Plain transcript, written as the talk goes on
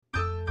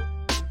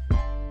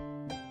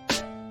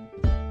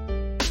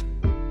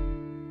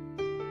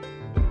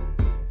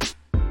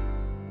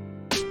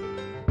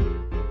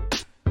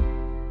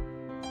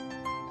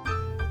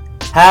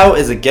How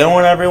is it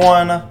going,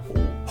 everyone?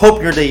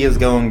 Hope your day is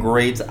going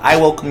great. I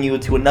welcome you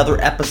to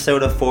another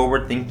episode of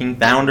Forward Thinking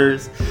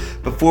Founders.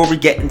 Before we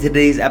get into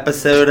today's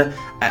episode,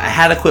 I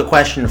had a quick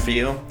question for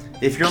you.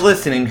 If you're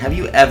listening, have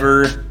you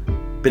ever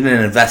been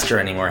an investor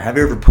anywhere? Have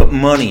you ever put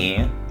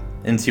money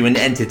into an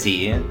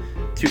entity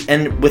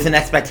and with an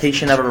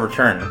expectation of a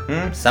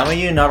return? Some of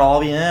you, not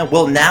all of you.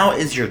 Well, now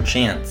is your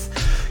chance.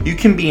 You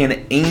can be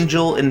an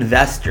angel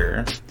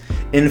investor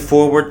in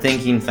Forward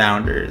Thinking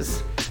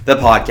Founders, the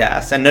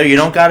podcast. And no, you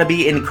don't got to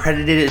be an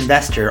accredited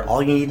investor.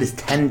 All you need is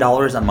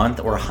 $10 a month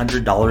or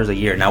 $100 a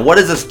year. Now, what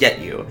does this get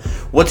you?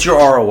 What's your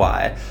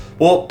ROI?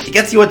 Well, it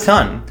gets you a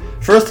ton.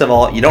 First of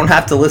all, you don't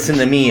have to listen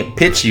to me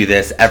pitch you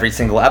this every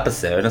single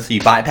episode, so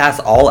you bypass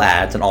all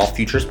ads and all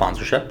future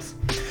sponsorships.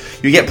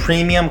 You get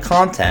premium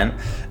content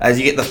as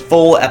you get the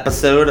full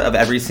episode of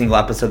every single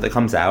episode that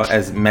comes out,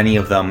 as many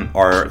of them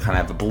are kind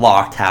of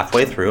blocked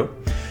halfway through.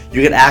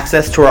 You get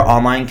access to our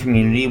online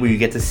community where you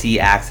get to see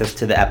access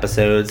to the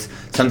episodes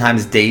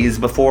sometimes days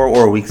before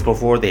or weeks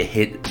before they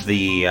hit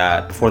the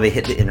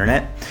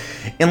internet.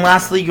 And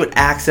lastly, you get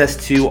access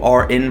to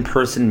our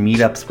in-person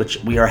meetups, which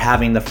we are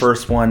having the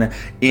first one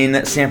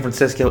in San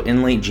Francisco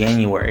in late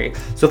January.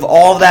 So if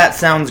all of that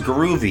sounds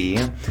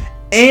groovy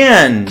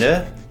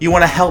and you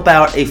want to help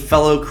out a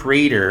fellow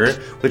creator,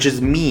 which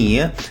is me,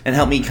 and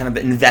help me kind of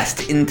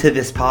invest into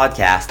this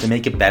podcast to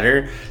make it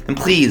better, then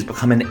please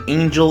become an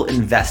angel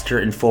investor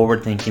in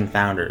Forward Thinking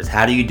Founders.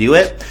 How do you do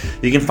it?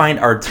 You can find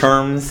our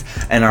terms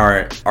and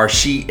our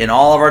sheet and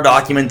all of our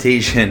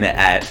documentation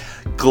at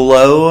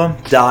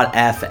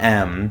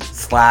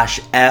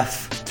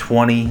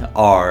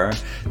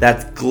glow.fm/F20R.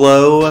 That's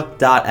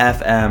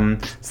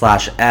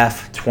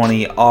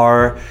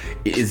glow.fm/F20R.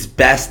 It is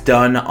best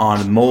done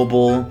on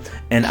mobile,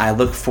 and I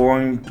look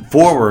forward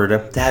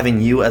to having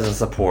you as a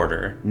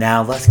supporter.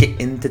 Now let's get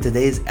into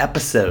today's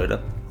episode.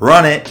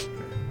 Run it!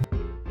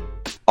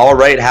 All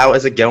right, how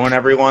is it going,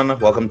 everyone?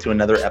 Welcome to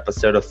another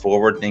episode of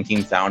Forward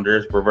Thinking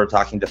Founders, where we're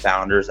talking to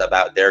founders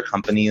about their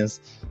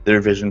companies,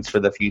 their visions for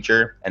the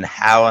future, and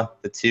how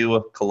the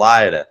two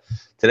collide.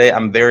 Today,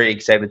 I'm very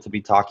excited to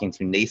be talking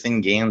to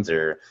Nathan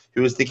Ganzer,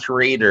 who is the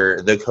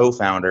creator, the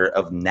co-founder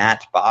of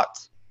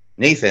NatBot.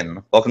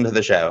 Nathan, welcome to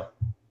the show.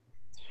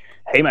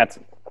 Hey, Matt.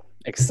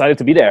 Excited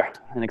to be there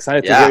and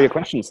excited to hear your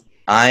questions.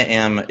 I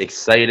am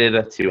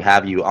excited to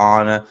have you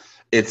on.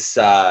 It's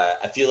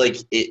I feel like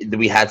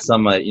we had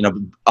some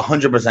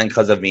 100%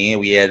 because of me.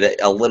 We had it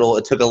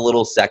took a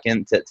little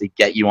second to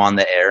get you on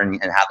the air and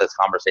have this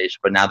conversation,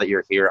 but now that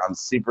you're here, I'm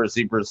super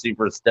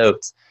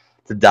stoked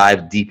to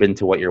dive deep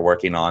into what you're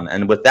working on.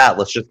 And with that,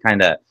 let's just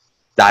kind of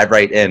dive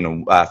right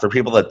in. For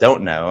people that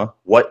don't know,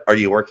 what are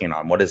you working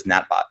on? What is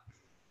NatBot?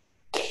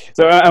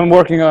 So I'm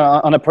working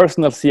on a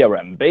personal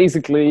CRM.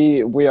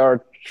 Basically, we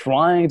are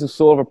trying to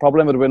solve a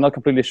problem, but we're not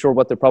completely sure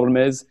what the problem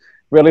is.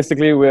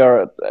 Realistically, we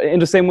are in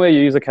the same way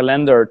you use a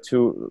calendar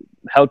to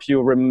help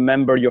you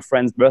remember your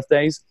friends'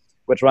 birthdays.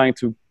 We're trying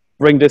to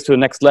bring this to the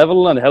next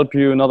level and help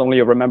you not only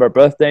remember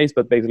birthdays,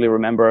 but basically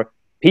remember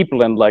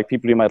people and like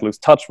people you might lose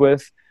touch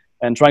with,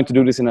 and trying to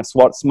do this in a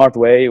smart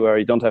way where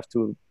you don't have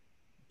to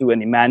do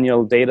any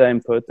manual data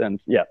input,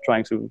 and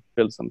trying to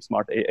build some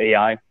smart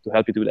AI to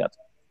help you do that.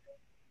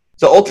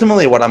 So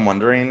ultimately what I'm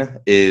wondering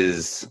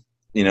is,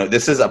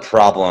 this is a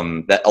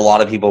problem that a lot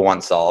of people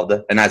want solved.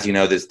 And as you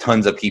know, there's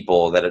tons of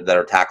people that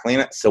are tackling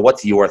it. So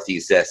what's your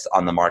thesis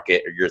on the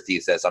market, or your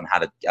thesis on how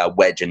to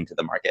wedge into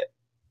the market?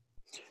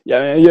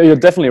 Yeah, you're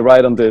definitely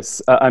right on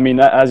this.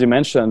 As you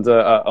mentioned,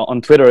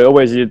 on Twitter,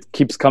 it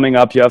keeps coming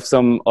up. You have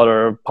some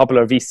other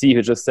popular VC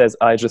who just says,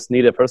 I just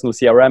need a personal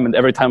CRM. And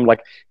every time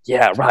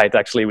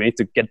actually, we need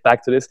to get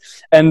back to this.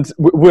 And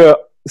we're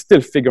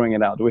still figuring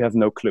it out. We have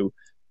no clue.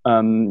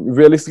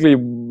 Realistically,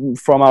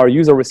 from our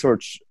user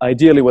research,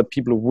 ideally what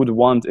people would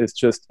want is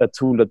just a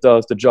tool that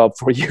does the job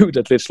for you,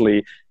 that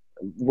literally,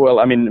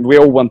 we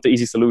all want the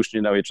easy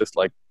solution. You just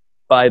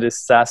buy this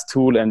SaaS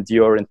tool and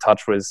you're in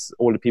touch with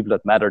all the people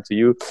that matter to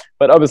you.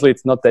 But obviously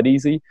it's not that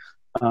easy.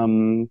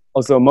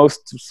 Also,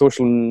 most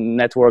social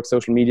networks,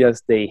 social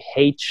medias, they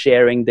hate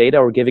sharing data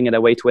or giving it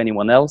away to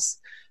anyone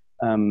else.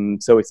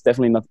 So it's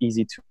definitely not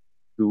easy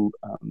to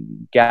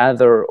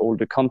gather all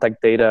the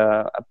contact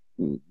data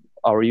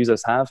our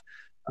users have.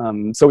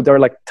 So there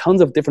are tons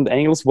of different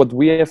angles. What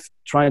we have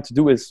tried to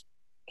do is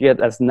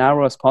get as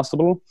narrow as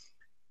possible,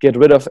 get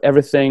rid of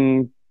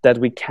everything that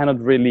we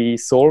cannot really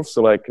solve.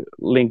 So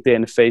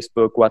LinkedIn,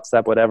 Facebook,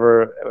 WhatsApp,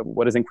 whatever,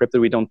 what is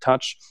encrypted, we don't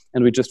touch.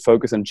 And we just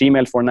focus on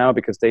Gmail for now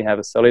because they have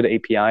a solid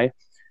API.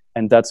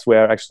 And that's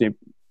where actually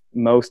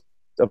most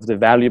of the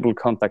valuable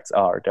contacts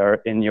are. They're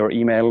in your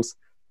emails.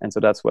 And so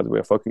that's what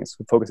we're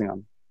focusing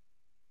on.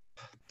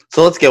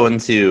 So let's go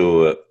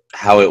into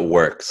how it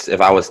works.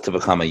 If I was to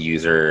become a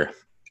user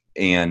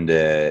and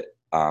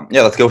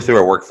let's go through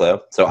our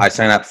workflow. So I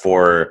sign up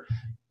for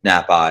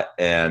NatBot,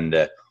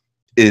 and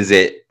is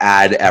it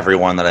add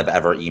everyone that I've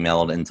ever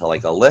emailed into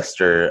a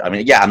list, or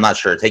I'm not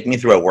sure. Take me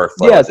through a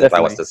workflow if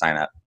I was to sign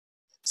up.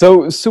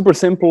 So super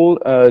simple,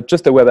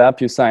 just a web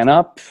app. You sign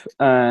up,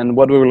 and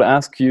what we will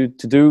ask you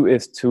to do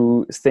is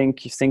to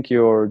sync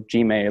your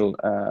Gmail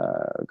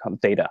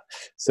data.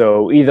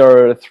 So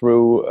either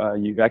through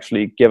you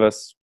actually give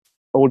us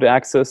all the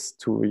access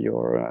to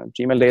your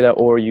Gmail data,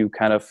 or you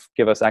kind of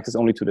give us access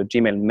only to the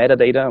Gmail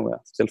metadata. We're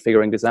still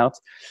figuring this out.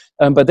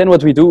 But then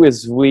what we do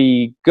is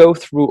we go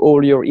through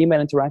all your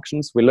email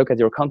interactions, we look at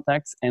your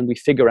contacts, and we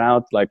figure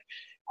out like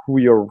who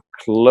you're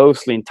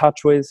closely in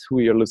touch with, who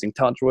you're losing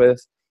touch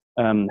with,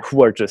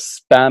 who are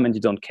just spam and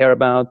you don't care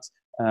about,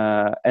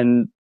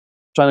 and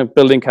trying to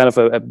building kind of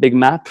a big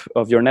map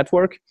of your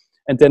network.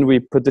 And then we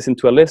put this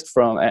into a list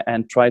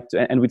and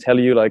we tell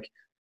you like,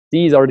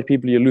 these are the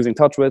people you're losing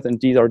touch with, and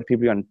these are the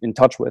people you're in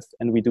touch with.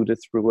 And we do this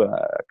through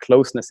a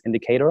closeness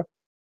indicator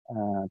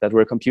that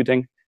we're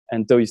computing.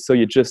 And so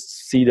you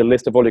just see the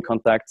list of all your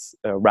contacts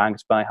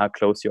ranked by how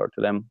close you are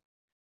to them.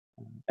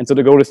 And so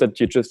the goal is that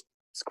you just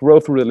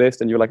scroll through the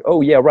list and you're like,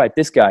 oh yeah, right,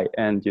 this guy.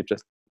 And you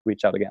just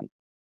reach out again.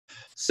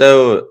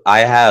 So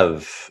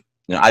I've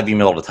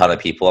emailed a ton of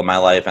people in my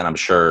life, and I'm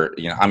sure,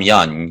 I'm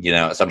young,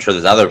 so I'm sure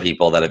there's other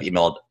people that have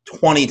emailed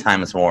 20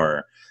 times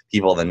more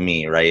people than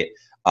me, right?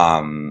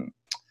 And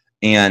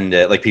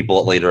like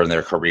people later in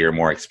their career,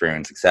 more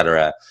experience,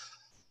 etc.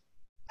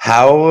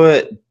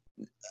 I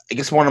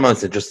guess what I'm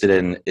most interested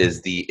in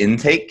is the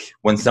intake.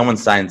 When someone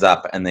signs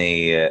up and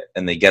they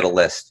get a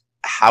list,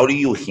 how do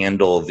you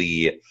handle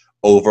the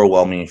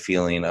overwhelming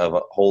feeling of,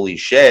 holy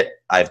shit,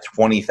 I have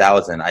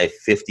 20,000, I have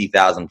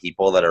 50,000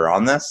 people that are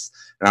on this,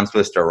 and I'm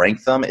supposed to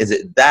rank them? Is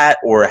it that,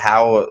 or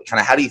how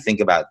do you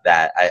think about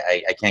that?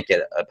 I can't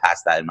get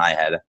past that in my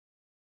head.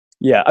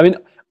 Yeah, I mean,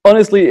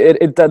 honestly,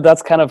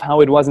 that's kind of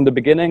how it was in the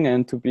beginning.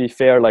 And to be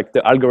fair, like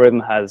the algorithm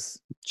has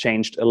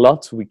changed a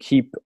lot. We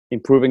keep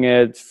improving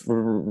it,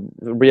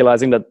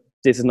 realizing that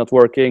this is not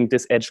working,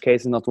 this edge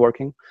case is not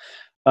working.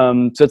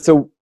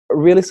 So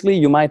realistically,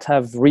 you might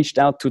have reached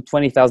out to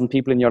 20,000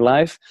 people in your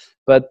life,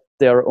 but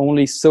there are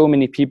only so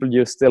many people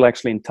you're still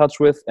actually in touch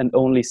with, and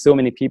only so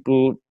many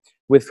people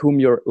with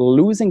whom you're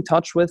losing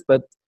touch with,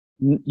 but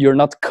you're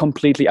not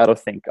completely out of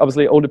sync.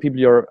 Obviously, all the people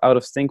you're out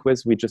of sync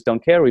with, we just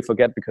don't care. We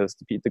forget, because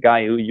the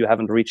guy who you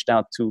haven't reached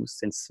out to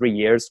since 3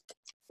 years,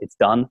 it's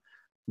done.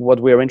 What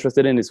we're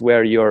interested in is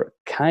where you're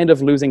kind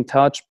of losing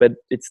touch, but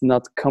it's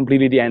not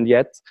completely the end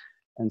yet.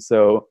 And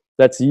so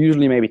that's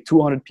usually maybe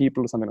 200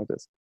 people or something like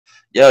this.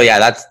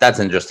 Yeah, that's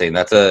interesting.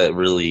 That's a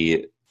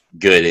really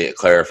good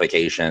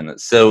clarification.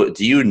 So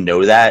do you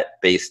know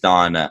that based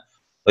on,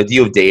 do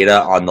you have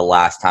data on the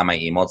last time I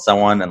emailed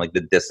someone and like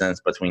the distance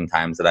between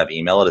times that I've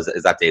emailed?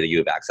 Is that data you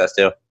have access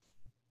to?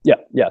 Yeah.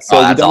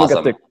 So we don't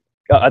awesome. Look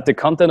at the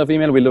content of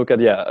email. We look at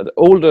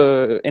all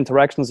the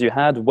interactions you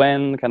had,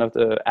 when, kind of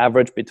the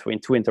average between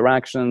two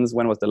interactions,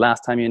 when was the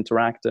last time you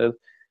interacted,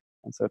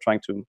 and so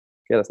trying to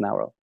get us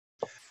narrow.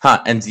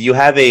 And do you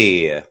have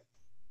a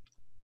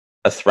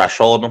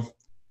threshold,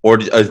 or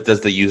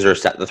does the user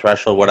set the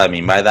threshold? What I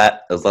mean by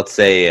that is, let's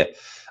say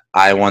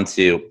I want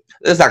to.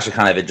 This is actually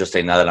kind of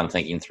interesting now that I'm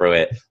thinking through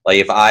it. Like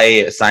if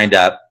I signed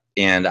up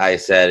and I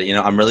said,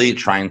 I'm really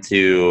trying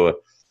to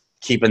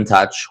keep in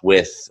touch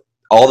with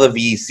all the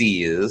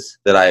VCs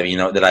that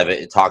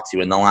I've talked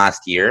to in the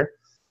last year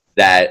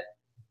that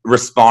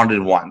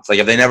responded once. Like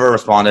if they never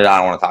responded, I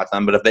don't want to talk to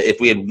them. But if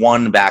we had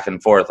one back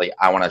and forth, like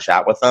I want to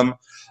chat with them,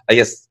 I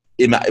guess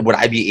would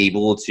I be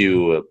able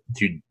to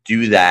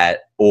do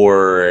that?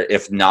 Or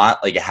if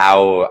not, like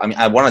how? I mean,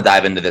 I want to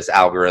dive into this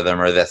algorithm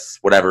or this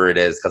whatever it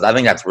is, because I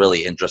think that's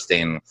really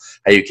interesting.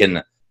 How you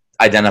can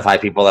identify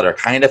people that are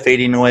kind of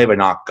fading away but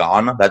not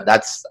gone.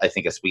 That's I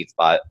think a sweet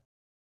spot.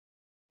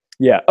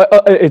 Yeah,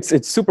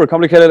 it's super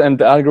complicated, and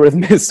the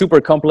algorithm is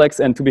super complex.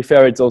 And to be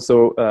fair, it's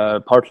also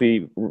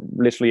partly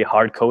literally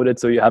hard coded.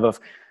 So you have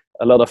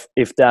a lot of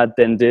if that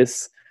then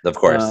this. Of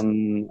course.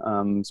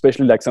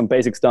 Especially like some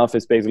basic stuff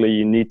is basically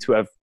you need to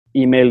have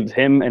emailed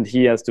him, and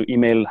he has to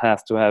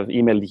have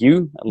emailed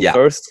you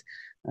first.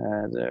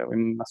 We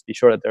must be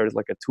sure that there's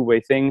like a two-way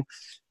thing.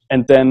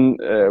 And then,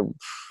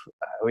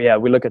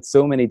 we look at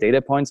so many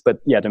data points. But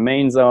yeah, the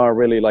mains are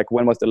really like,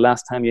 when was the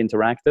last time you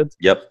interacted?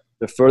 Yep.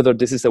 The further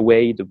this is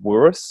away, the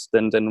worse.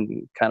 Then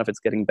kind of it's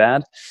getting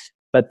bad.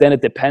 But then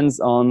it depends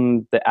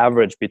on the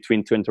average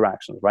between two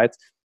interactions, right?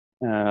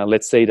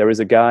 Let's say there is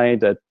a guy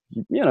that,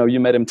 you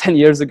met him 10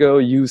 years ago,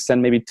 you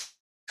send maybe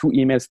 2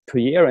 emails per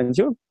year and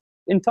you're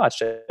in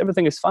touch.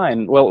 Everything is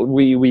fine. Well,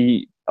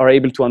 we are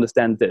able to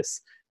understand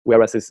this.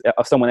 Whereas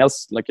of someone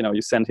else, like,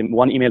 you send him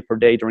 1 email per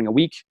day during a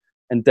week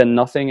and then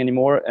nothing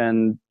anymore.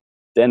 And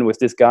then with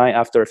this guy,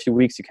 after a few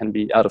weeks, you can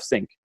be out of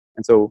sync.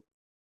 And so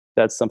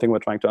that's something we're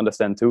trying to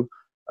understand too.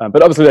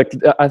 But obviously,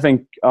 I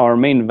think our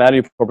main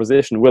value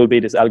proposition will be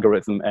this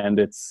algorithm, and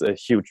it's a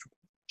huge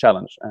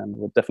challenge, and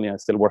we're definitely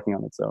still working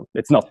on it. So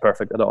it's not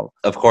perfect at all.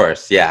 Of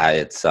course, yeah.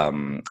 It's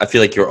I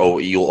feel like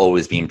you'll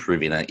always be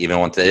improving it, even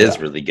once it is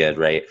really good,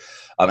 right?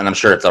 And I'm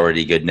sure it's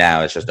already good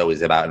now. It's just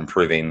always about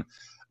improving.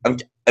 I'm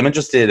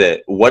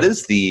interested. What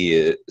is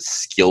the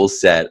skill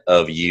set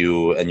of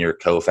you and your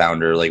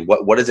co-founder? Like,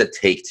 what does it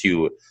take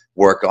to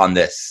work on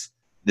this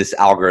this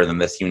algorithm,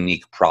 this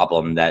unique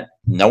problem that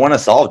no one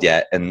has solved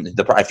yet. And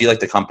I feel like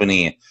the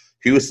company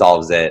who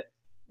solves it,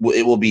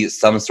 it will be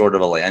some sort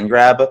of a land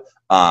grab.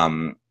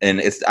 And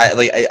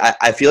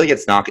I feel like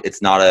it's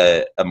not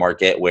a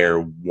market where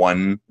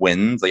one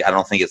wins. Like, I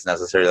don't think it's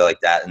necessarily like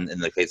that in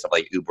the case of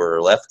like Uber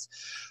or Lyft,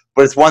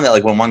 but it's one that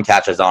like when one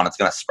catches on, it's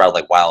going to spread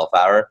like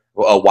wildfire.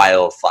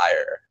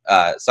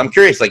 So I'm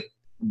curious, like,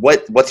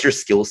 what's your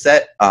skill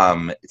set,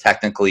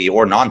 technically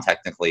or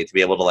non-technically, to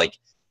be able to like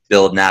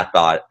build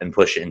Natbot and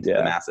push it into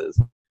the masses?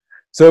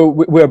 So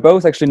we're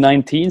both actually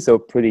 19, so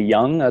pretty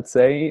young, I'd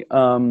say.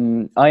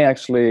 I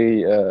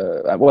actually,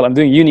 I'm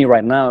doing uni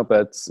right now,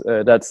 but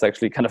that's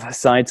actually kind of a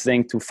side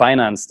thing to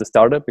finance the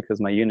startup,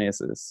 because my uni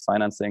is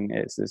financing,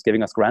 is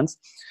giving us grants.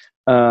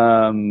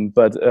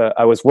 But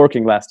I was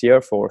working last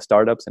year for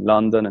startups in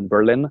London and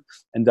Berlin,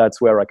 and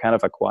that's where I kind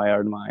of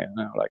acquired my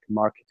like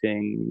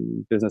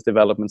marketing, business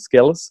development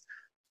skills.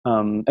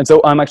 And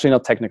so I'm actually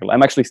not technical.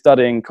 I'm actually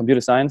studying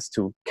computer science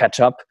to catch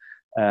up.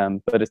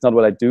 But it's not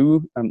what I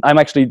do. I'm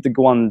actually the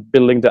one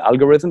building the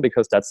algorithm,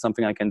 because that's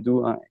something I can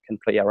do. I can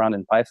play around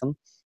in Python.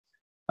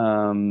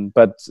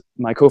 But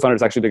my co-founder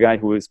is actually the guy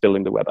who is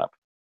building the web app.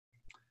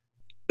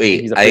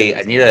 Wait,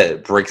 I need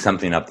to break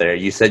something up there.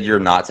 You said you're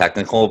not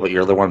technical, but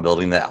you're the one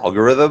building the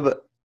algorithm?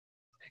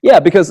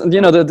 Yeah, because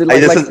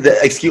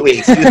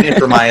excuse me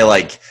for my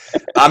like.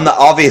 I'm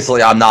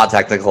not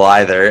technical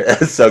either.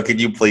 So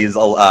could you please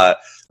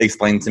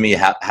explain to me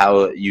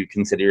how you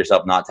consider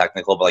yourself not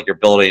technical, but like you're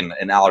building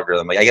an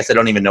algorithm? Like, I guess I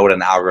don't even know what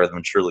an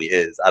algorithm truly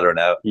is. I don't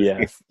know.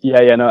 Yeah.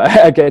 No,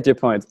 I get your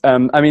point.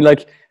 I mean,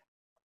 like,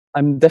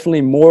 I'm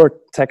definitely more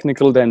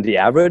technical than the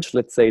average,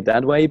 let's say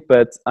that way,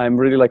 but I'm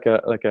really like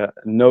a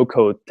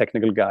no-code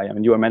technical guy. I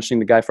mean, you were mentioning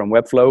the guy from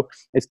Webflow.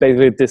 It's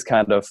basically this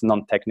kind of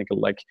non-technical.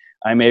 Like,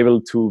 I'm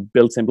able to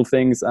build simple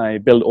things. I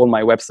build all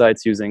my websites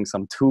using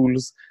some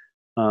tools.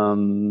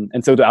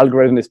 And so the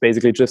algorithm is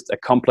basically just a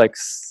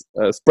complex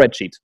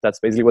spreadsheet. That's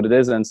basically what it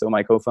is. And so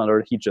my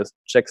co-founder, he just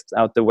checks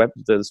out the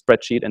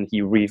spreadsheet, and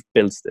he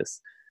rebuilds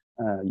this.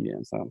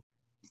 So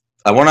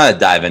I want to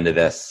dive into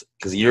this,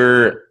 because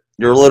you're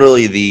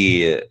literally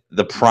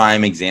the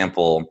prime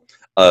example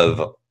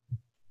of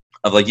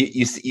like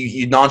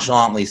you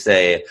nonchalantly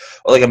say,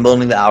 oh, like, I'm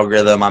building the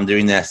algorithm, I'm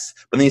doing this,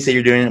 but then you say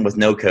you're doing it with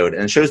no code,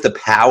 and it shows the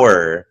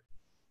power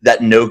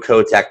that no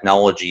code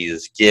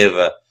technologies give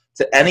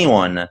to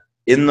anyone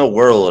in the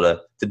world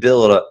to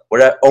build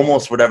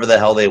almost whatever the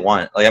hell they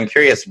want. Like, I'm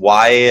curious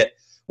what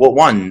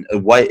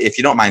if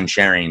you don't mind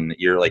sharing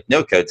your like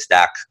no code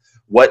stack,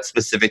 what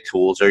specific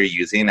tools are you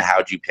using?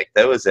 How'd you pick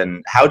those?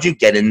 And how'd you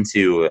get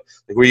into,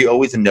 like, were you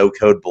always a no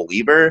code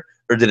believer,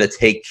 or did it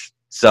take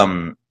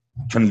some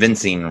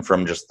convincing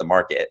from just the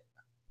market?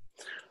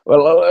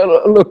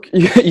 Well, look,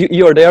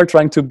 you're there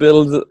trying to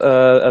build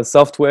a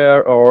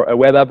software or a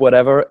web app,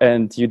 whatever,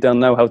 and you don't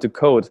know how to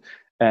code,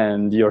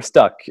 and you're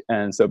stuck.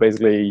 And so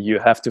basically you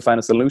have to find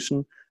a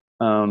solution.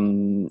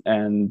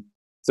 And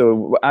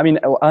so, I mean,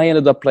 I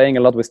ended up playing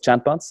a lot with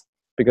chatbots,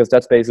 because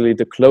that's basically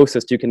the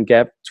closest you can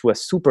get to a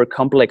super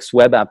complex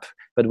web app,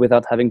 but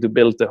without having to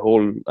build the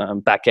whole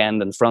back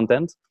end and front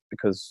end,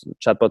 because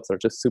chatbots are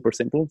just super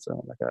simple.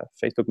 So like a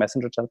Facebook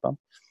Messenger chatbot.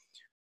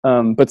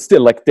 But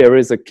still, like, there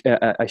is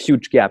a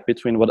huge gap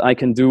between what I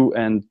can do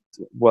and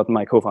what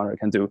my co-founder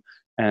can do.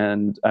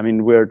 And I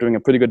mean, we're doing a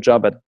pretty good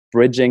job at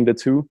bridging the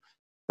two,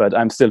 but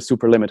I'm still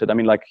super limited. I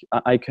mean, like,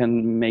 I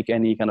can make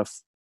any kind of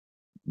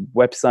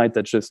website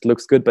that just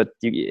looks good, but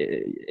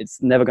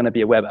it's never going to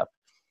be a web app.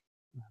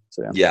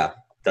 So, yeah,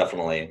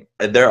 definitely.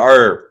 There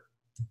are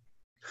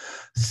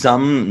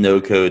some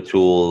no-code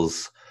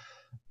tools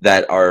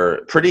that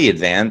are pretty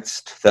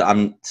advanced that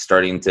I'm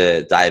starting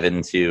to dive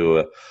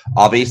into.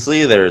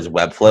 Obviously, there's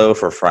Webflow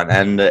for front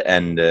end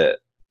and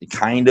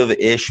kind of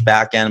ish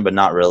back end, but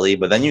not really.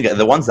 But then you get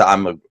the ones that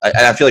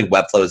I feel like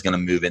Webflow is going to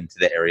move into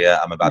the area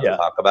I'm about to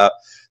talk about.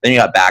 Then you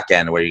got back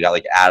end, where you got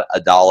like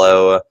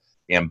Adalo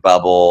and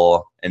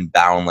Bubble and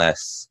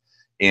Boundless.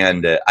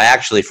 And I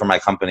actually, for my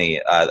company,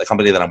 the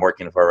company that I'm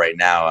working for right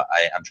now,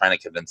 I'm trying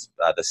to convince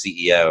the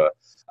CEO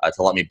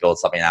to let me build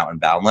something out in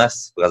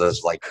Boundless, because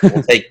it's like, it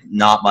will take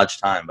not much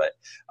time. But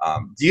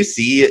do you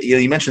see,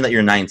 you mentioned that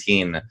you're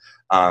 19.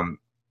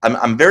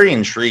 I'm very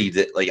intrigued.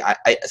 Like,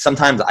 I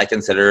sometimes I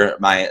consider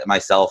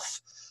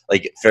myself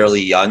like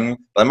fairly young,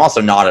 but I'm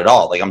also not at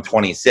all. Like, I'm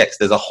 26.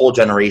 There's a whole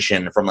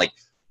generation from like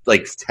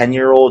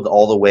 10-year-olds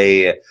all the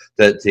way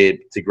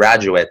to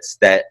graduates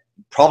that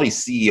probably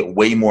see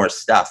way more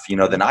stuff,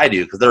 than I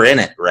do, because they're in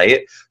it,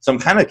 right? So I'm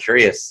kind of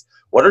curious,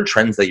 what are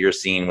trends that you're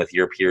seeing with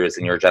your peers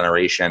in your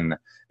generation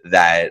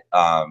that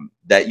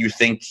you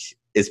think,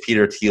 as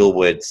Peter Thiel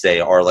would say,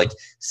 are like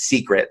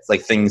secrets,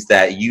 like things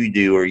that you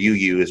do or you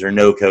use or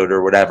no code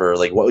or whatever?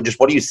 Like, what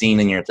are you seeing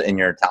in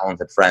your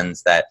talented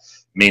friends that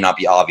may not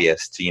be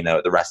obvious to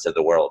the rest of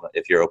the world,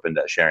 if you're open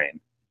to sharing?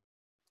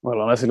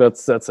 Well, honestly,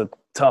 that's a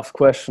tough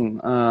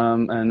question,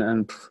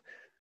 and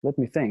let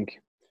me think.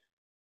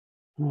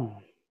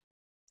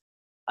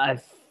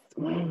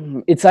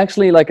 It's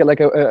actually like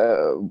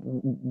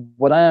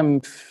what I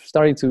am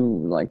starting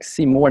to like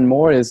see more and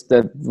more is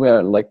that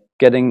we're like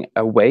getting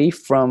away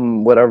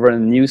from whatever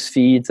news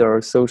feeds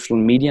or social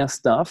media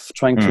stuff,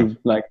 trying to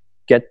like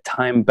get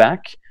time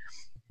back,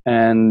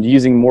 and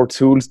using more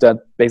tools that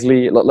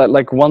basically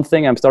like one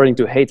thing I'm starting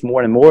to hate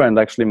more and more, and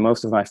actually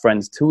most of my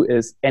friends too,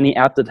 is any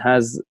app that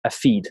has a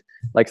feed,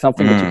 like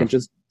something that you can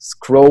just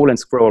scroll and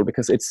scroll,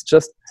 because it's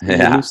just you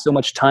lose so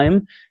much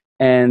time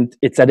and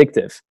it's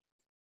addictive.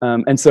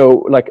 And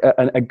so like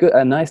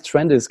a nice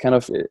trend is kind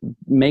of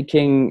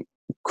making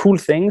cool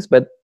things,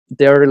 but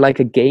they're like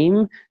a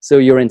game, so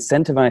you're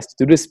incentivized to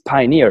do this.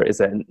 Pioneer is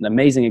an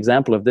amazing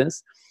example of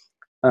this,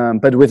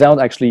 but without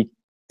actually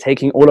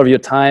taking all of your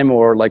time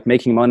or like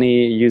making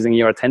money using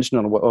your attention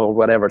or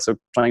whatever. So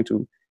trying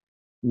to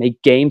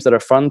make games that are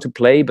fun to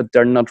play, but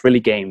they're not really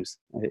games,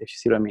 if you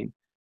see what I mean.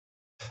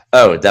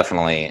 Oh,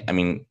 definitely. I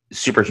mean,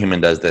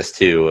 Superhuman does this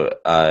too.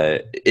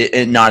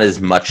 It not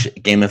as much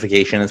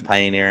gamification as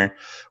Pioneer,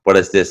 but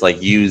it's this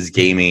like use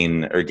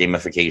gaming or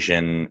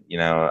gamification,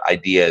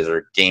 ideas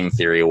or game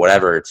theory or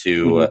whatever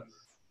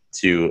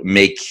to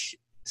make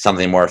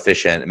something more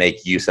efficient,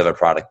 make use of a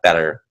product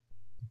better,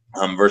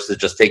 versus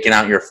just taking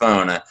out your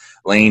phone,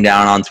 laying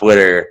down on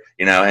Twitter,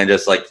 and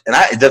just like. And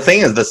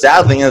the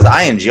sad thing is,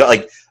 I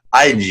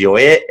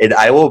enjoy it, and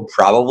I will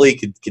probably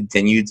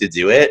continue to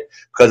do it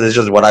because it's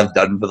just what I've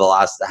done for the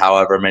last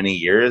however many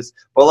years.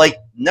 But like,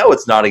 no,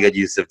 it's not a good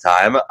use of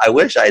time. I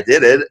wish I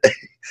did it.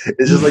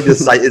 It's just like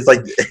this. It's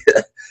like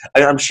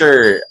I'm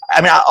sure.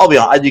 I mean, I'll be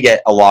honest. I do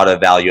get a lot of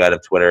value out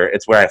of Twitter.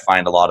 It's where I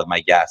find a lot of my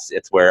guests.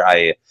 It's where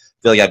I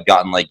feel like I've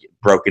gotten like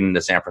broken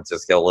into San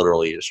Francisco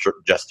literally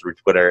just through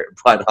Twitter.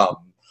 But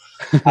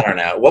I don't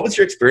know. What was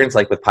your experience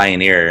like with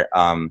Pioneer?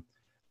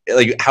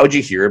 Like, how did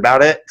you hear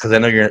about it? Because I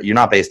know you're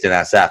not based in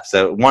SF.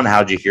 So one,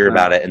 how did you hear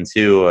about it? And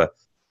two,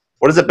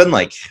 what has it been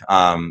like?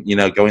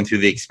 Going through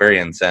the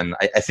experience. And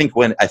I think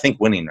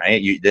winning,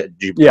 right? Did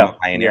you become a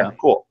Pioneer? Yeah.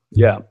 Cool.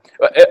 Yeah,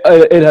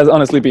 it has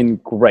honestly been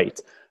great.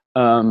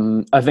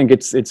 I think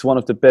it's one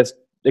of the best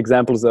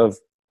examples of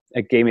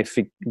a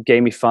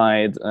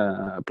gamified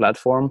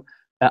platform.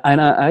 And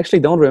I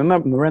actually don't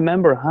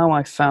remember how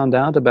I found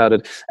out about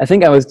it. I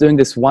think I was doing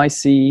this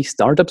YC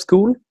startup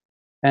school,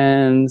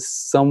 and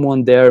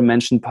someone there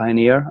mentioned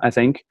Pioneer, I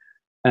think.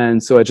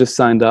 And so I just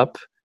signed up.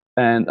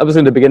 And obviously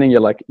in the beginning,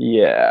 you're like,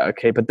 yeah,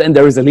 okay. But then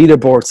there is a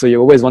leaderboard, so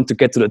you always want to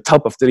get to the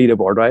top of the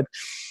leaderboard, right?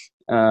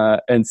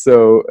 And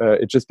so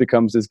it just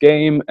becomes this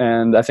game.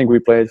 And I think we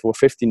played for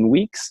 15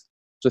 weeks.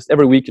 Just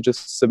every week, you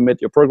just submit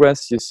your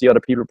progress. You see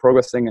other people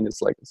progressing, and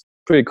it's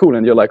pretty cool.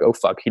 And you're like, oh,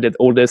 fuck, he did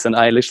all this, and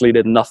I literally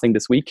did nothing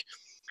this week.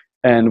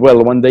 And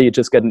well, one day you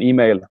just get an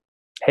email.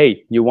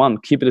 Hey, you won.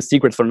 Keep it a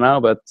secret for now,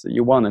 but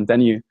you won. And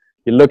then you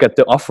look at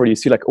the offer, you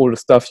see like all the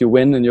stuff you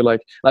win, and you're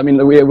like, I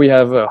mean, we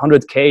have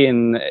 100K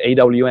in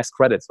AWS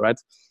credits, right?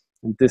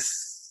 And this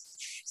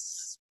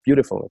is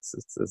beautiful. It's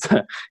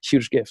a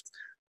huge gift.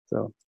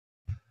 So,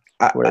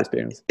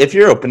 experience. If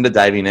you're open to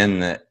diving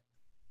in,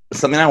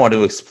 something I want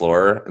to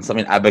explore and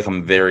something I've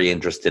become very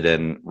interested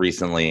in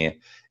recently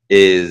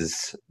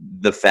is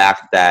the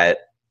fact that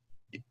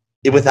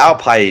without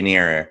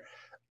Pioneer,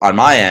 on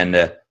my end,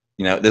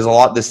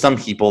 there's some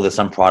people, there's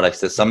some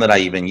products, there's some that I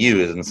even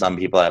use, and some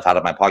people I've had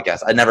on my podcast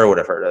I never would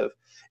have heard of.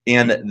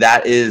 And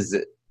that is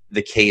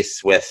the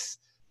case with,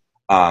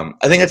 I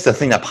think it's the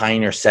thing that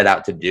Pioneer set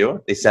out to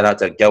do. They set out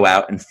to go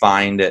out and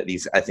find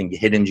these, I think,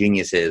 hidden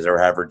geniuses, or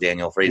however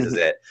Daniel phrases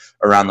it,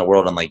 around the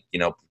world, and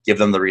give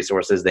them the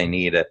resources they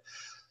need.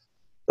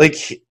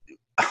 Like,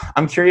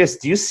 I'm curious,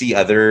 do you see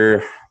what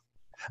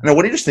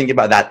do you just think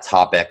about that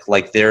topic?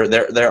 Like,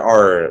 there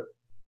are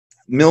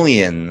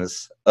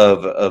millions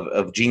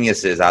of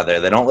geniuses out there.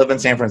 They don't live in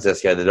San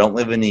Francisco. They don't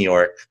live in New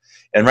York.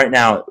 And right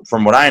now,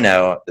 from what I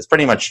know, there's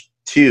pretty much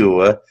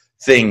two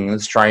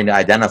things trying to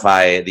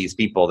identify these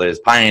people. There's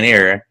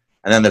Pioneer,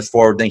 and then there's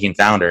forward-thinking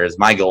founders.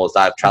 My goal is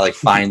to try to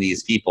find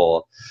these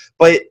people.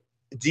 But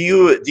do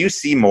you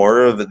see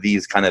more of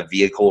these kind of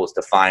vehicles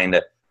to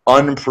find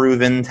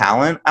unproven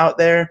talent out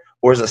there,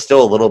 or is it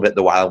still a little bit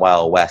the wild,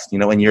 wild west?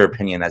 In your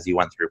opinion, as you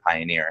went through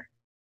Pioneer?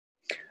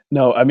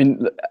 No, I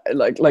mean,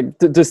 like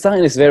the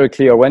sign is very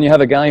clear. When you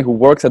have a guy who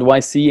works at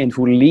YC and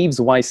who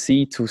leaves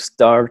YC to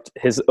start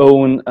his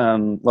own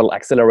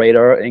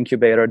accelerator,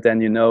 incubator, then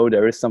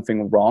there is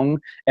something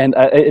wrong. And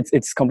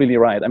it's completely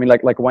right. I mean,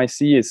 like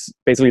YC is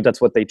basically, that's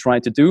what they try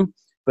to do,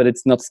 but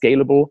it's not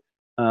scalable.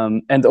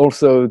 And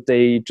also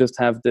they just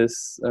have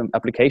this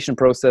application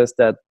process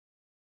that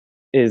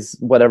is,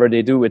 whatever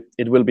they do,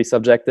 it will be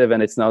subjective,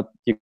 and it's not,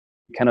 you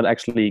cannot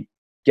actually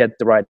get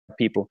the right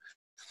people.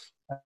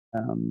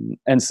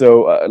 And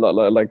so,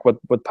 like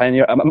what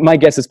Pioneer, my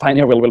guess is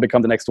Pioneer will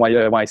become the next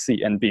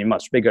YC and be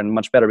much bigger and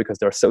much better, because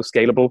they're so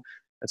scalable,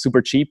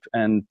 super cheap,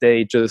 and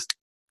they just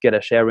get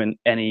a share in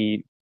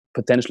any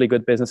potentially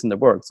good business in the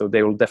world. So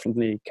they will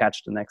definitely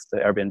catch the next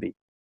Airbnb.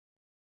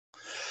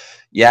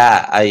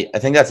 Yeah, I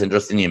think that's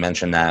interesting you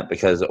mentioned that,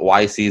 because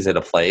YC is at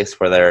a place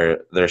where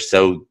they're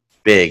so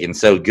big and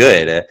so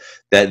good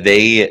that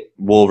they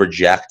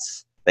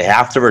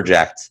have to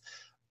reject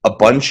a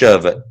bunch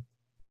of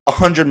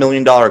 $100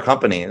 million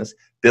companies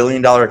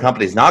billion-dollar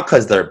companies, not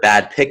because they're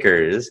bad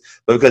pickers,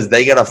 but because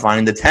they got to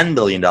find the $10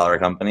 billion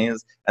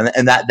companies and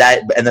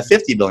the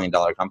 $50 billion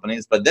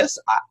companies. But this,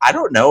 I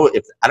don't know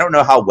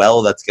how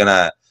well that's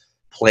gonna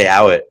play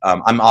out.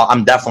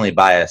 I'm definitely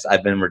biased.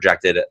 I've been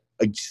rejected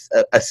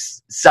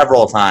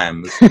several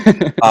times,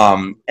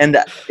 and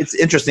it's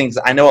interesting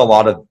because I know a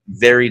lot of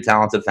very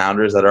talented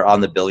founders that are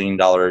on the $1 billion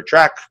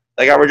track.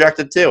 They got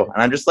rejected too,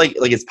 and I'm just like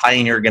is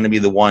Pioneer going to be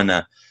the one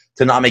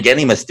to not make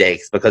any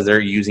mistakes because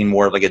they're using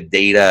more of like a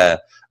data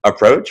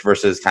approach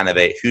versus kind of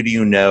a who do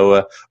you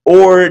know,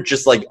 or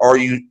just like are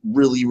you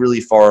really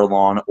really far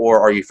along, or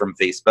are you from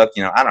Facebook?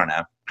 I don't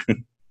know.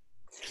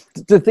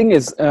 The thing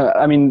is,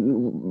 I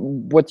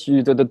mean,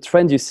 the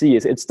trend you see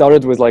is it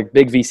started with like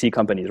big VC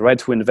companies,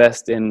 right, who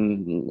invest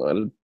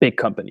in big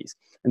companies,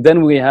 and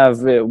then we have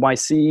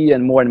YC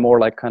and more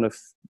like kind of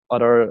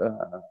other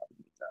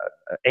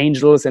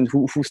angels and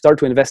who start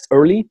to invest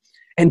early,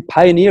 and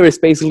Pioneer is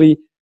basically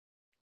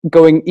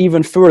going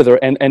even further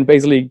and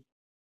basically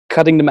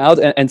cutting them out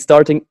and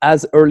starting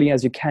as early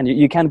as you can.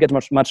 You can't get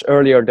much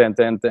earlier than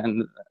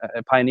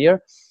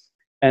Pioneer.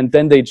 And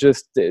then they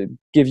just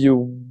give you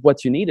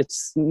what you need.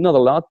 It's not a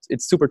lot.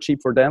 It's super cheap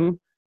for them,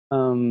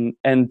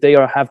 and they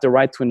have the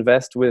right to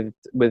invest with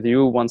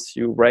you once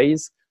you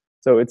raise.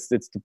 So it's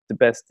the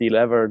best deal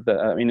ever.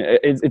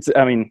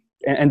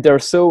 And they're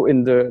so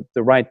in the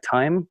right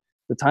time.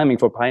 The timing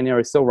for Pioneer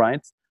is so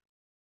right.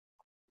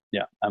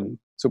 Yeah, I'm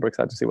super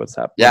excited to see what's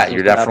happening. Yeah,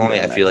 you're definitely.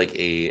 I feel like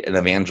an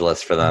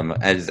evangelist for them,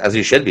 as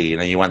you should be.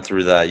 You went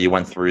through the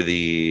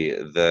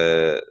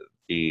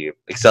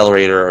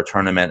accelerator or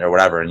tournament or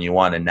whatever, and you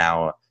won, and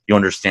now you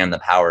understand the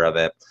power of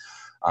it.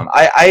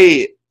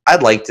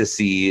 I'd like to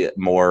see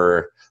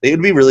more. It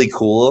would be really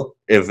cool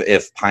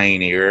if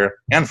Pioneer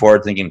and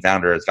Forward Thinking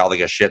Founders got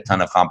like a shit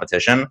ton of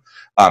competition,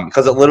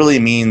 because it literally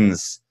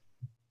means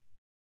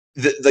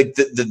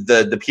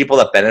the people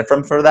that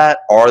benefit from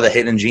that are the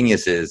hidden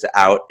geniuses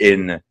out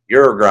in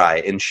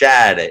Uruguay, in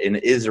Chad, in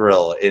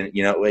Israel, and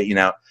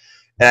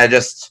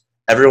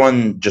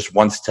everyone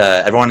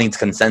needs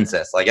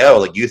consensus. Like, oh,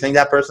 like you think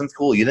that person's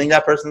cool? You think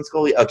that person's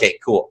cool? Okay,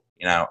 cool.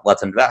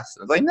 Let's invest.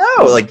 It's like, no,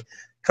 like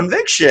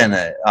conviction.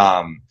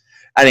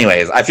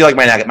 Anyways, I feel like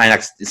my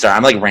next. Sorry,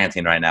 I'm like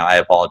ranting right now. I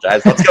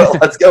apologize.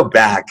 Let's go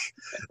back.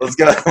 Let's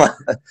go.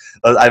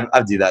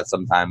 I do that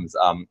sometimes.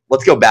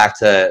 Let's go back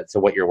to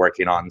what you're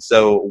working on.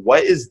 So,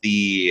 what's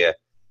the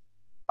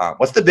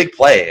big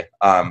play?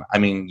 I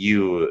mean,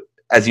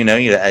 as you know,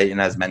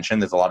 and as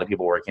mentioned, there's a lot of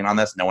people working on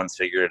this. No one's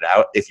figured it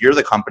out. If you're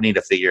the company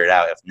to figure it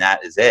out, if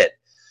Nat is it,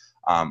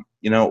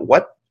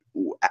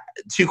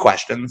 two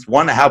questions.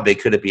 One, how big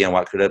could it be and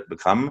what could it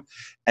become?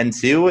 And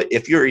two,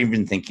 if you're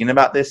even thinking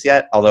about this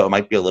yet, although it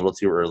might be a little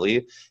too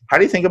early, how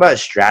do you think about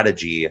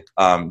strategy?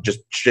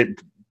 Just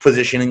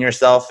positioning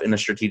yourself in a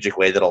strategic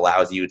way that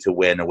allows you to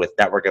win with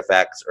network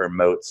effects or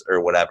moats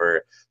or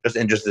whatever. Just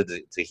interested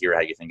to hear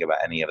how you think about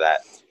any of that.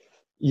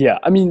 Yeah,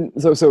 I mean,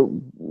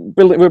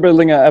 we're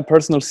building a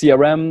personal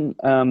CRM.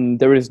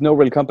 There is no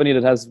real company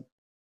that has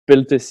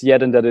built this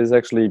yet and that is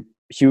actually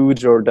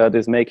huge or that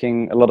is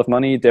making a lot of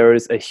money. There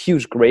is a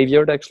huge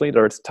graveyard, actually.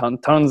 There's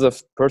tons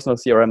of personal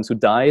CRMs who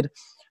died.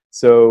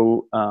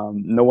 So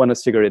no one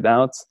has figured it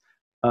out.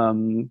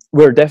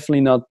 We're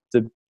definitely not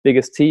the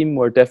biggest team.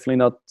 We're definitely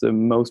not the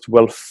most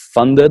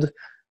well-funded.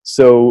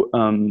 So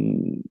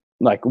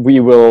we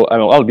will,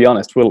 I'll be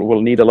honest,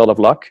 we'll need a lot of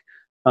luck.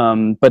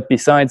 But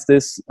besides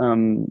this,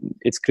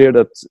 it's clear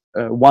that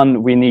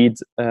one, we need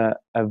a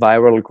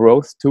viral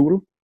growth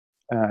tool.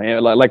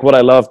 Like what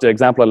I love, the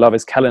example I love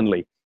is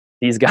Calendly.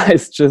 These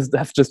guys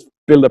have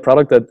built a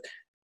product that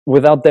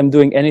without them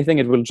doing anything,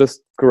 it will just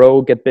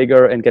grow, get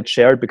bigger, and get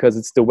shared because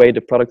it's the way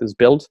the product is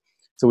built.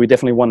 So we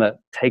definitely want to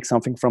take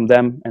something from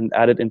them and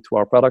add it into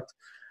our product.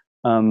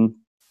 And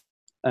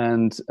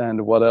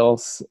what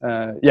else?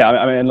 Like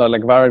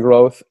viral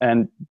growth.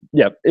 And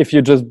yeah, if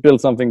you just build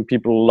something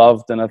people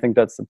love, then I think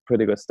that's a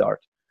pretty good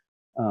start.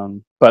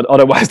 But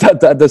otherwise,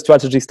 that the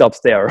strategy stops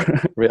there,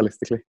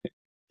 realistically.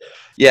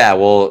 Yeah,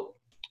 well,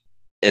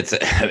 it's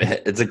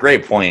a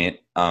great point.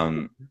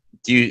 Do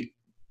you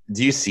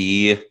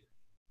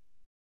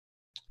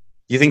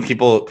think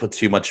people put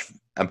too much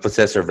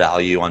emphasis or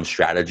value on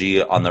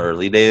strategy on the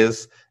early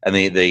days, and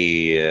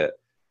they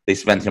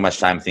spend too much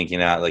time thinking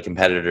about like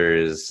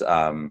competitors?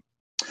 I don't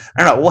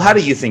know. Well, how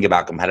do you think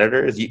about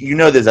competitors?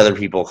 There's other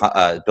people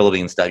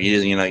building stuff.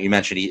 You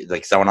mentioned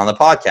like someone on the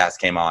podcast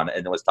came on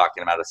and was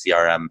talking about a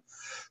CRM.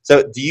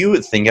 So do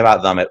you think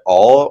about them at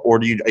all, or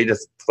are you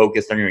just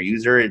focused on your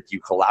user? Do you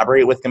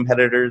collaborate with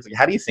competitors?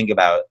 How do you think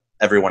about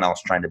everyone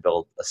else trying to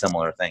build a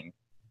similar thing?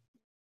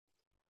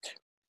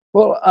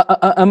 Well,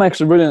 I'm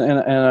actually really in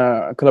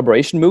a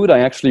collaboration mood. I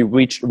actually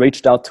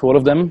reached out to all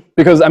of them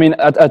because, I mean,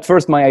 at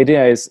first my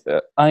idea is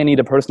I need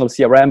a personal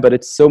CRM, but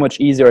it's so much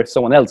easier if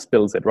someone else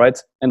builds it,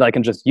 right? And I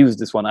can just use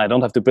this one. I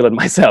don't have to build it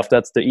myself.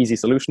 That's the easy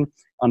solution.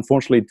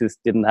 Unfortunately, this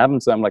didn't happen.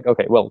 So I'm like,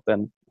 okay, well,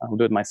 then I'll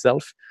do it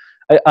myself.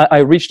 I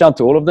reached out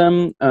to all of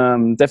them.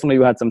 Definitely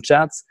we had some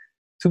chats.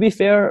 To be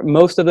fair,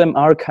 most of them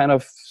are kind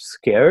of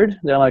scared.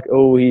 They're like,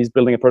 oh, he's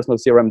building a personal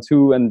CRM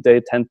too, and they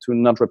tend to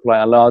not reply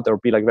a lot or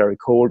be like very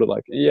cold or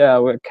like, yeah,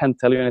 we can't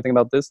tell you anything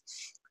about this.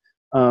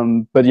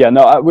 But yeah,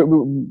 no,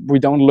 we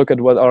don't look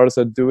at what others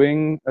are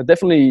doing.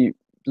 Definitely,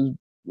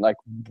 like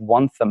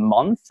once a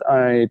month,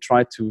 I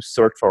try to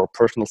search for a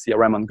personal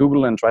CRM on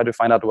Google and try to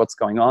find out what's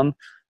going on,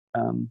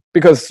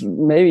 because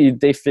maybe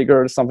they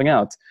figure something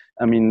out.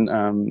 I mean,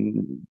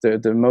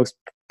 the most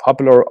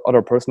popular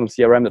other personal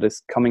CRM that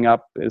is coming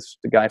up is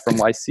the guy from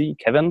YC,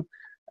 Kevin,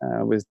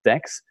 with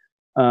Dex.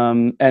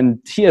 And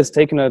he has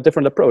taken a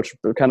different approach,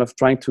 kind of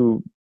trying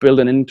to build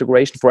an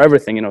integration for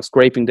everything,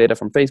 scraping data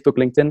from Facebook,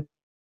 LinkedIn.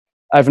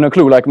 I have no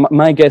clue. Like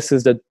my guess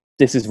is that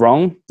this is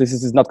wrong. This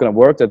is not going to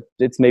work. That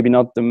it's maybe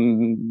not the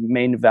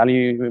main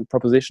value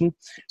proposition,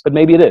 but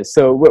maybe it is.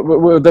 So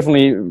we're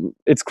definitely,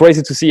 it's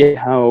crazy to see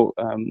how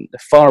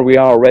far we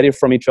are already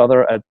from each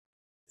other at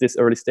this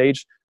early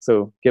stage.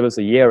 So give us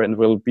a year and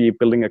we'll be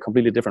building a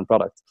completely different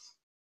product.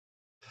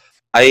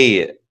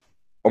 I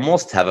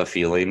almost have a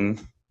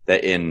feeling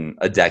that in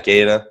a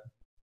decade,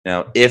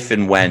 if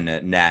and when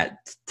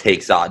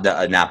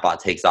NatBot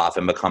takes off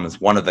and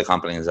becomes one of the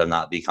companies and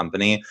not the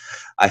company,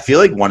 I feel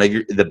like one of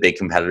the big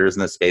competitors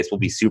in the space will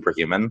be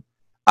Superhuman.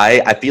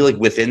 I feel like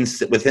within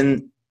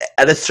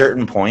at a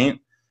certain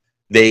point,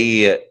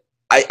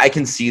 I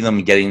can see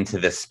them getting to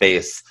this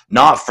space,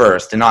 not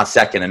first and not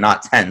second and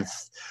not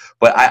 10th,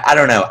 but I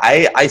don't know.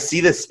 I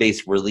see this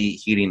space really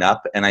heating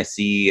up, and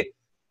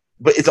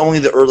but it's only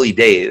the early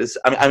days.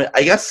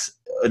 I guess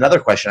another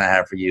question I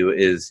have for you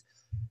is,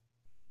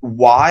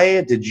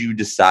 why did you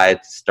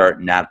decide to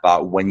start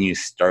NatBot when you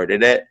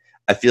started it?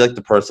 I feel like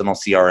the personal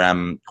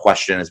CRM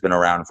question has been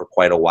around for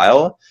quite a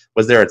while.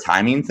 Was there a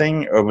timing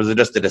thing, or was it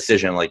just a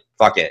decision like,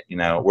 fuck it,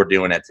 we're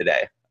doing it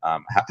today?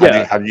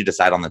 How did you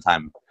decide on the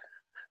time?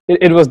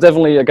 It was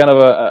definitely a kind of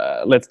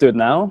a let's do it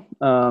now.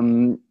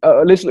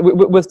 Literally,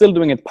 we're still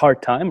doing it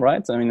part-time,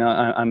 right? I mean,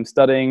 I'm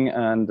studying,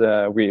 and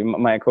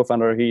my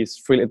co-founder, he's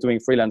doing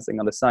freelancing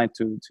on the side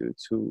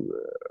to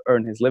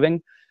earn his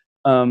living.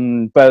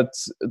 But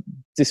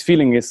this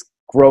feeling is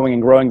growing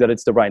and growing that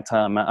it's the right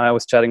time. I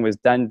was chatting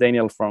with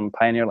Daniel from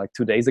Pioneer like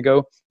 2 days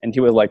ago, and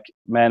he was like,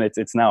 man,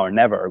 it's now or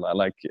never,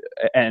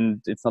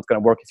 and it's not going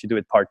to work if you do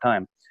it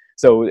part-time.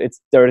 So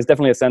there is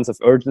definitely a sense of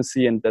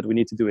urgency and that we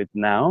need to do it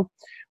now.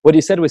 What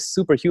you said with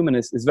Superhuman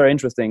is very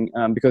interesting,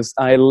 because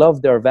I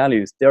love their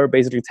values. They're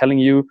basically telling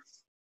you,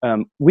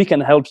 we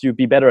can help you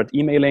be better at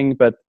emailing,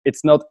 but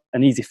it's not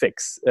an easy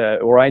fix.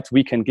 All right,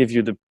 we can give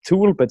you the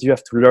tool, but you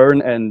have to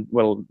learn and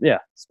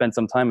spend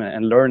some time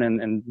and learn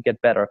and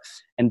get better.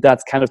 And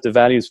that's kind of the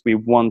values we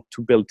want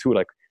to build too.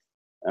 Like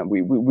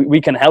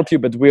we can help you,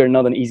 but we're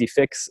not an easy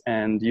fix,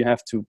 and you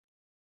have to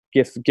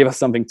give us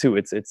something too.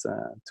 It's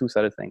a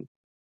two-sided thing.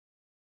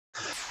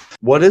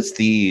 What is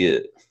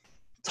the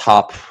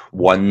top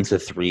 1 to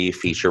 3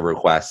 feature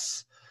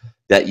requests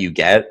that you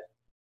get?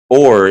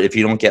 Or if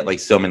you don't get like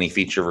so many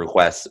feature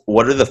requests,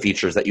 what are the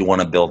features that you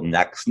want to build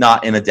next?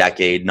 Not in a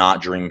decade,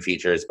 not dream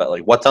features, but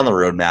like what's on the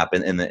roadmap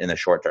in the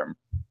short term?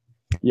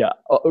 Yeah,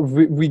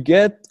 we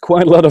get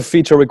quite a lot of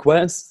feature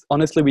requests.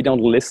 Honestly, we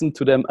don't listen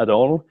to them at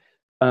all,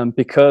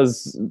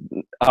 because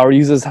our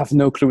users have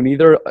no clue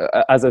neither.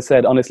 As I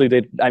said, honestly,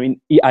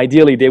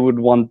 ideally they would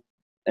want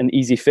an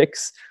easy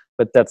fix,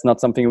 but that's not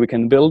something we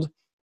can build.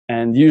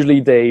 And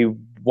usually they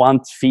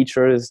want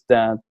features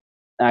that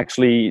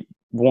actually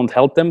won't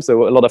help them.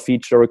 So a lot of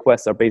feature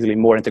requests are basically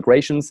more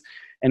integrations.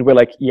 And we're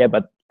like, yeah,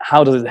 but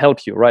how does it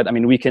help you, right? I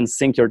mean, we can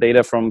sync your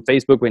data from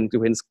Facebook, we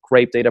can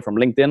scrape data from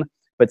LinkedIn,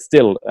 but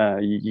still,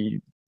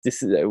 we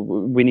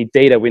need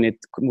data, we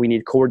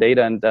need core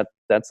data, and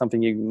that's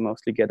something you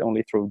mostly get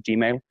only through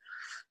Gmail.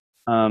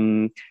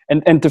 And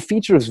the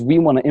features we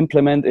want to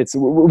implement,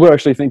 we're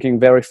actually thinking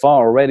very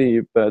far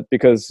already, but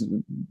because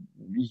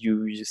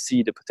you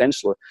see the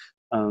potential.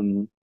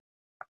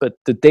 But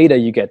the data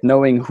you get,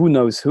 knowing who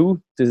knows who,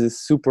 this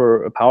is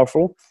super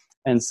powerful.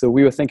 And so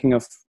we were thinking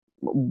of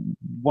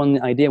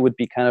one idea would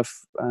be kind of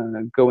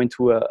go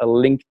into a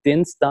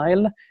LinkedIn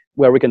style,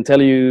 where we can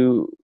tell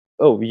you,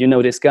 oh,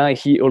 this guy,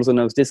 he also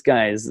knows this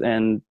guy,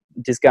 and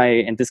this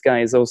guy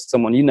is also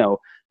someone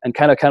and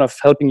kind of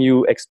helping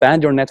you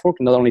expand your network,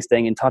 not only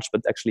staying in touch,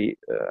 but actually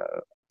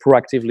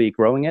proactively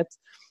growing it.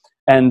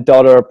 And the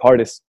other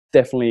part is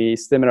definitely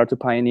similar to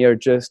Pioneer,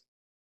 just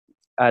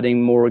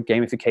adding more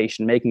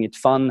gamification, making it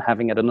fun,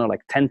 having, I don't know,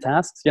 like 10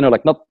 tasks,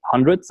 like not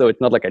 100. So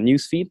it's not like a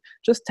news feed,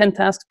 just 10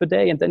 tasks per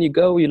day. And then you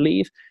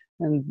leave.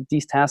 And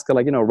these tasks are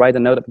like, write a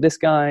note of this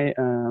guy.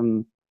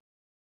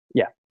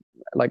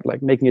 Like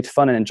making it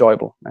fun and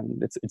enjoyable.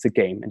 And it's a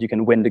game, and you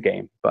can win the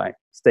game by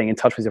staying in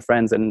touch with your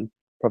friends and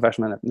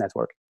professional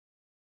network.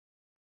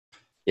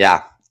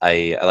 Yeah,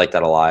 I like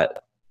that a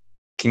lot.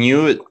 Can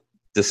you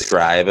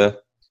describe, I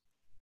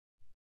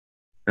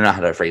don't know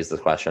how to phrase this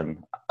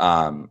question.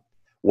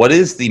 What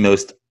is the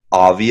most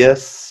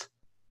obvious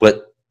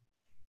but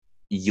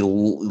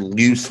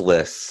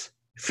useless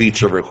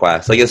feature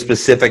request? Like a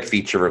specific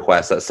feature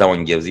request that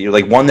someone gives you,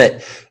 like one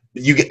that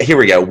you get. Here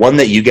we go. One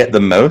that you get the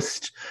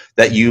most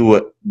that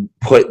you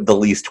put the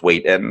least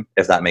weight in,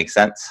 if that makes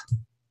sense?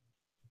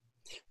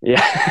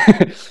 Yeah,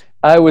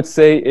 I would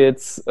say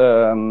it's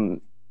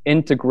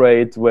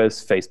integrate with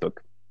Facebook.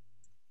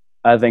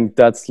 I think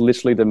that's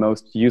literally the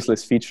most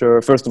useless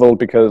feature. First of all,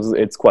 because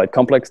it's quite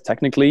complex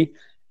technically.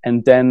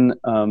 And then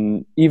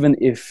even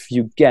if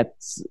you get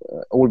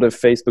all the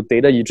Facebook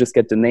data, you just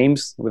get the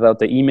names without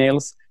the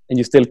emails, and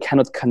you still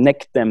cannot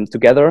connect them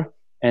together.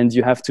 And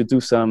you have to do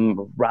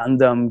some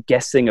random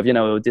guessing of,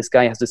 this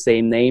guy has the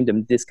same name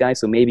than this guy,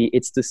 so maybe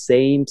it's the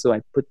same. So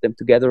I put them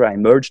together, I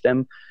merge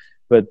them,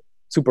 but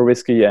super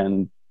risky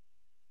and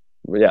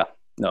yeah,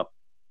 no.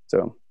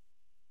 So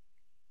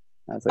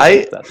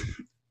I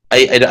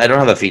don't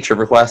have a feature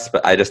request,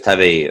 but I just have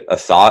a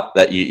thought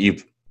that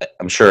you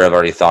I'm sure I've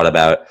already thought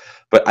about.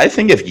 But I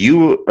think if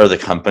you are the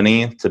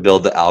company to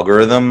build the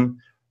algorithm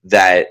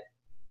that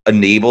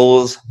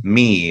enables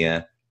me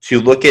to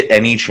look at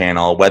any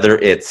channel, whether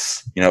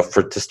it's,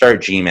 to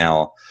start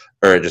Gmail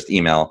or just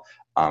email,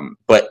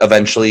 but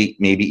eventually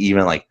maybe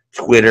even like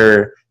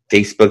Twitter,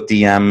 Facebook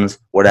DMs,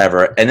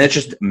 whatever. And it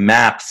just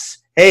maps,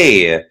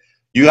 hey,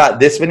 you got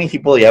this many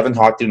people you haven't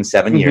talked to in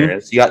 7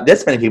 years. You got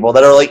this many people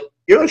that are like,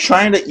 you're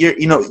trying to,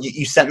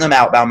 you sent them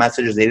outbound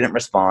messages. They didn't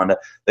respond.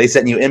 They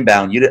sent you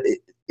inbound. You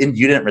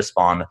didn't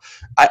respond.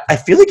 I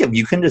feel like if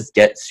you can just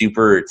get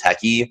super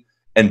techie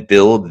and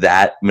build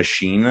that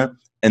machine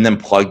and then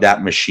plug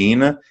that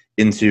machine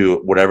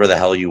into whatever the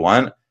hell you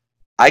want,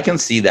 I can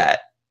see that.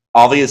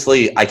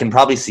 Obviously, I can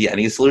probably see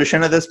any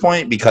solution at this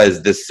point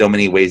because there's so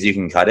many ways you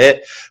can cut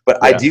it. But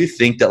yeah. I do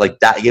think that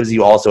that gives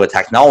you also a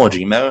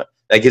technology moat.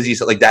 That gives you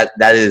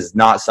that is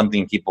not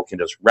something people can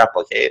just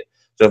replicate.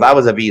 So if I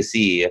was a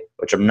VC,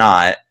 which I'm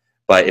not,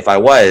 but if I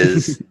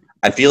was,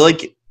 I feel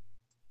like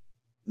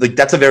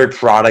that's a very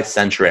product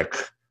centric.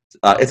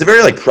 It's a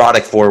very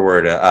product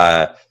forward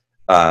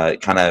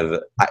kind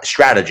of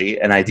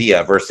strategy and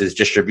idea versus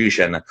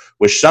distribution,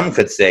 which some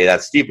could say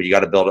that's stupid. You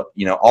got to build,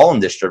 all in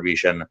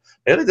distribution.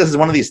 I think this is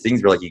one of these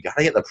things where you got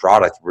to get the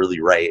product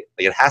really right.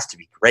 It has to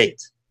be great,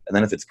 and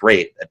then if it's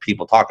great,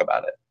 people talk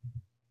about it.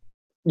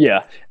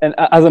 Yeah, and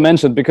as I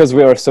mentioned, because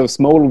we are so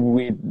small,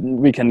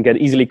 we can get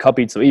easily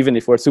copied. So even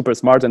if we're super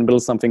smart and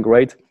build something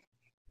great,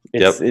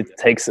 it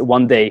takes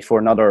one day for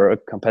another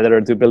competitor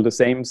to build the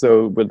same.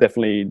 So we're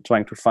definitely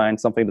trying to find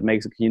something that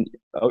makes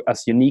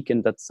us unique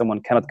and that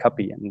someone cannot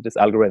copy. And this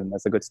algorithm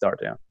is a good start.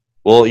 Yeah.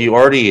 Well, you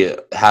already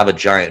have a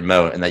giant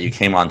moat, and that you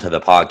came onto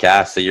the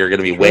podcast, so you're going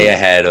to be way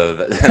ahead of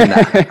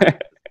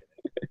that.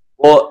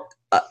 Well,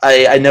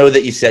 I know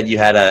that you said you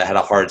had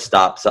a hard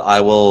stop, so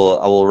I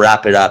will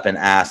wrap it up and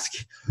ask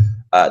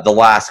the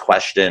last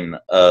question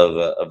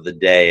of the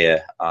day.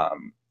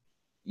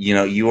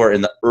 You are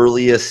in the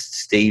earliest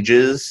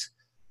stages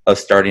of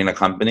starting a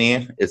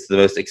company. It's the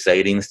most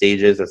exciting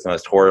stages. It's the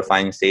most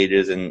horrifying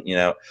stages, and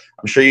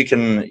I'm sure you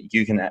can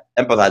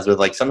empathize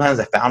with sometimes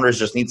the founders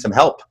just need some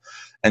help,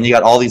 and you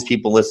got all these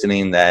people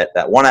listening that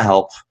want to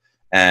help,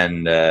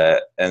 and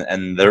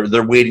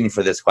they're waiting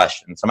for this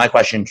question. So my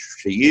question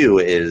to you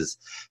is,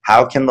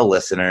 how can the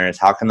listeners,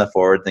 how can the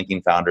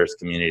forward-thinking founders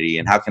community,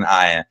 and how can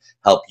I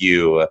help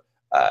you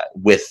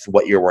with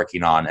what you're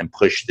working on and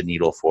push the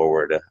needle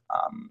forward,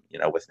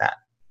 with that?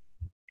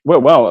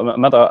 Well,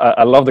 Matt,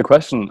 I love the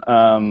question.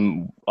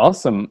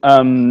 Awesome.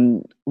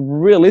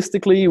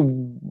 Realistically,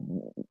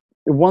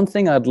 one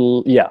thing I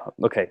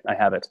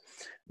have it.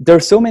 There are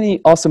so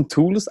many awesome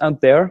tools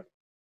out there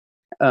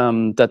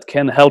that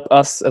can help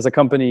us as a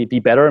company be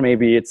better.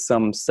 Maybe it's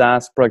some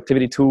SaaS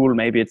productivity tool.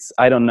 Maybe it's,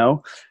 I don't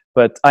know.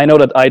 But I know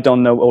that I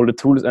don't know all the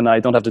tools, and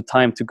I don't have the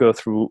time to go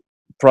through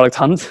Product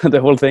Hunt,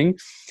 the whole thing.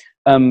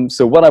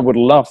 So what I would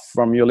love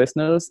from your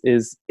listeners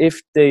is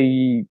if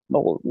they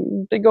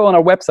go on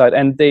our website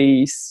and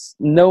they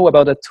know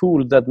about a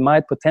tool that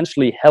might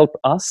potentially help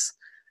us,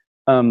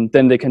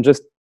 then they can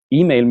just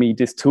email me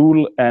this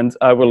tool, and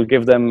I will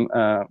give them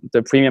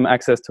the premium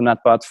access to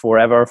NetBot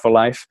forever, for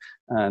life.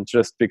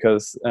 Just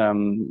because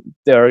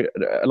there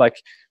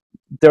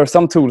are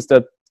some tools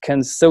that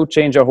can so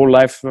change our whole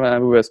life. We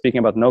were speaking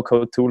about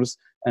no-code tools,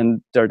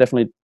 and there are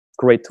definitely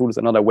great tools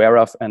I'm not aware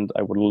of, and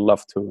I would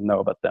love to know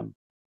about them.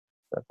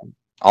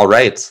 All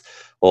right.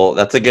 Well,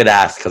 that's a good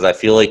ask, because I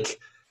feel like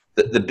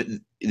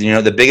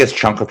the biggest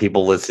chunk of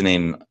people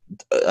listening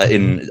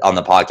on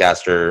the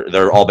podcast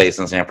they're all based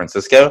in San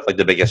Francisco,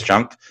 the biggest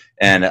chunk.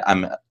 And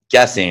I'm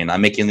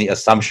making the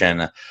assumption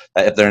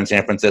that if they're in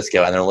San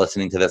Francisco and they're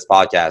listening to this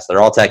podcast,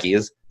 they're all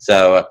techies,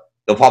 so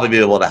they'll probably be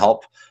able to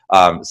help.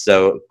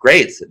 So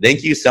great.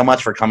 Thank you so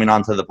much for coming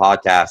on to the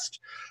podcast.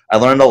 I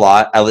learned a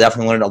lot. I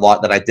definitely learned a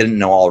lot that I didn't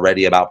know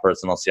already about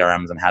personal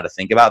CRMs and how to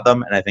think about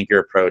them. And I think your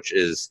approach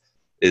is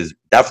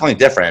definitely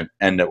different,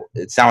 and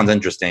it sounds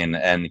interesting.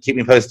 And keep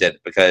me posted,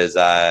 because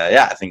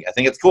I think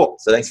it's cool.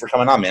 So thanks for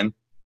coming on, man.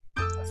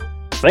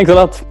 Thanks a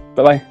lot.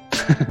 Bye-bye.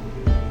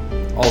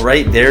 All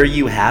right, there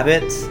you have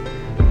it.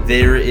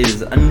 There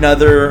is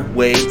another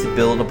way to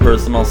build a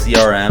personal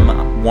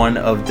CRM, one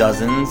of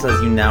dozens, as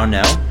you now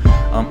know.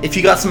 If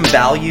you got some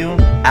value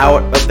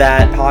out of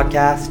that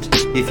podcast,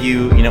 if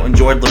you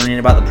enjoyed learning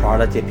about the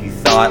product, if you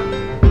thought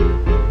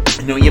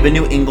you know, you have a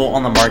new angle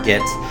on the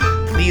market,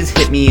 please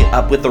hit me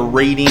up with a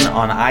rating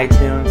on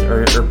iTunes,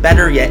 or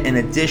better yet, in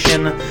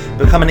addition,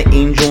 become an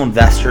angel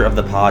investor of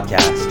the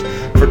podcast.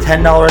 For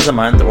 $10 a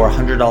month or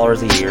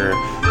 $100 a year,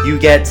 you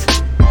get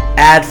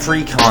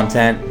ad-free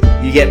content,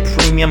 you get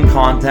premium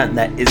content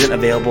that isn't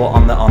available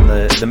on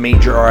the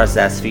major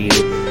RSS feed,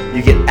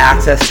 you get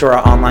access to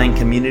our online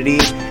community,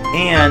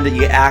 and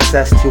you get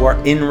access to our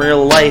in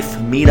real life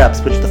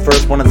meetups, which the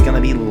first one is going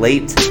to be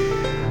late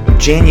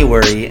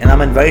January, and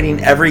I'm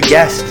inviting every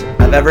guest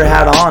I've ever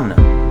had on.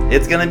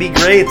 It's going to be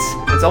great.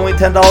 It's only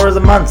 $10 a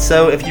month,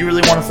 so if you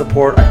really want to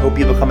support, I hope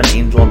you become an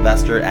angel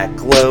investor at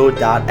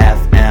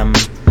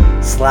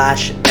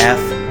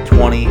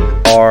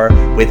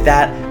glow.fm/F20R. With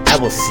that, I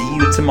will see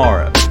you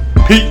tomorrow.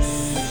 Peace.